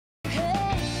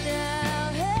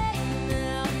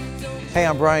Hey,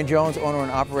 I'm Brian Jones, owner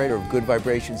and operator of Good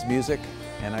Vibrations Music,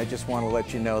 and I just want to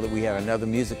let you know that we had another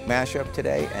music mashup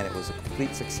today, and it was a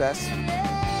complete success.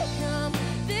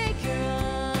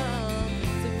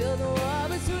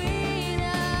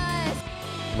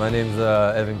 My name's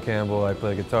Evan Campbell. I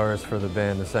play guitarist for the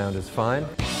band The Sound Is Fine.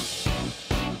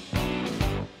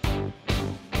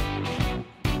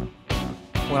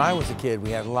 When I was a kid,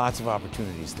 we had lots of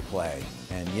opportunities to play,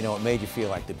 and you know, it made you feel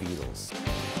like the Beatles.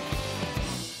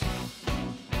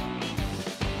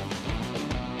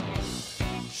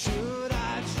 Should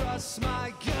I trust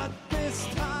my gut this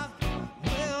time?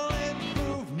 Will it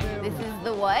prove me? This is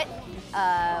the what?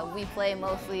 We play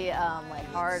mostly like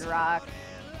hard rock,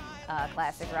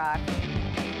 classic rock.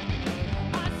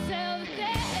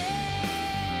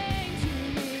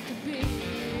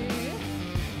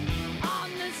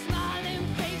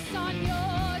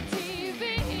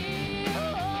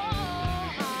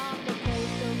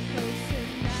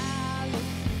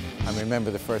 I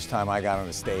remember the first time I got on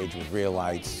a stage with real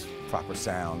lights, proper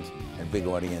sound, and big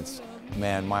audience.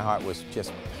 Man, my heart was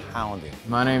just pounding.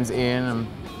 My name's Ian.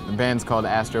 The band's called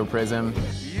Astro Prism.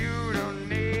 You don't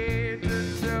need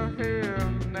to tell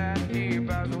him that he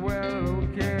was well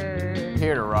okay.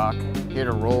 Here to rock, here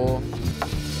to roll.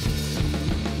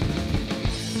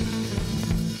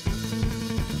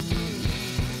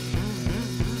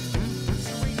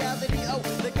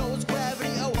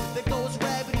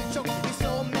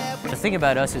 The thing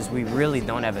about us is we really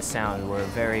don't have a sound. We're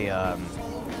very,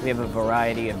 we have a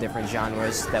variety of different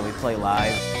genres that we play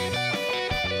live.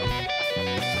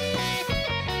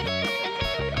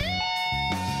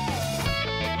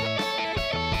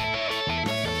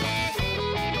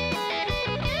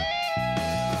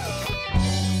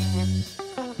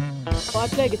 I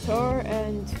play guitar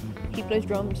and he plays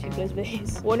drums, he plays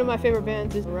bass. One of my favorite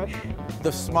bands is Rush.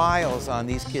 The smiles on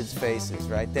these kids' faces,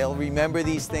 right? They'll remember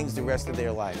these things the rest of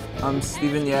their life. I'm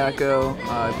Steven Yacko.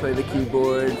 I play the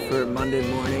keyboard for Monday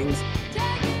mornings.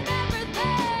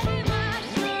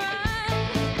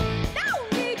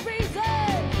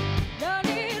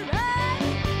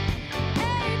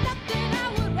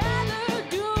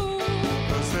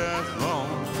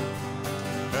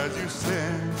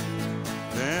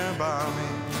 By me.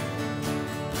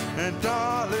 And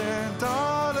darling,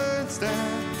 darling,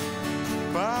 stand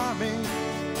by me.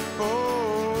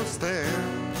 Oh,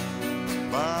 stand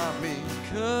by me.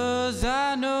 'Cause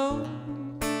I know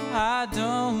I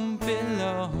don't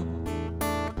belong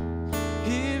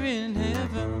here in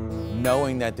heaven.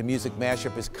 Knowing that the music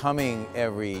mashup is coming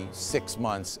every 6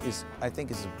 months I think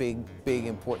is a big, big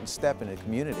important step in the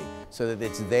community, so that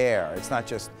it's there. It's not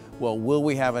just, well, will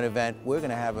we have an event? We're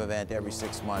going to have an event every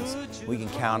 6 months. We can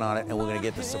count on it, and we're going to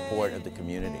get the support of the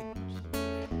community.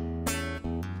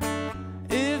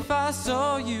 If I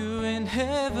saw you in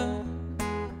heaven,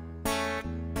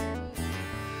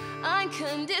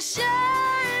 Unconditional,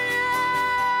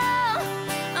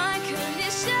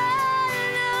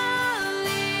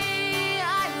 unconditionally,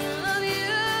 I love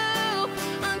you,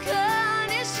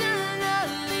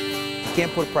 unconditionally. You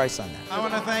can't put a price on that. I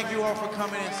want to thank you all for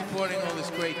coming and supporting all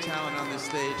this great talent on this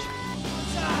stage.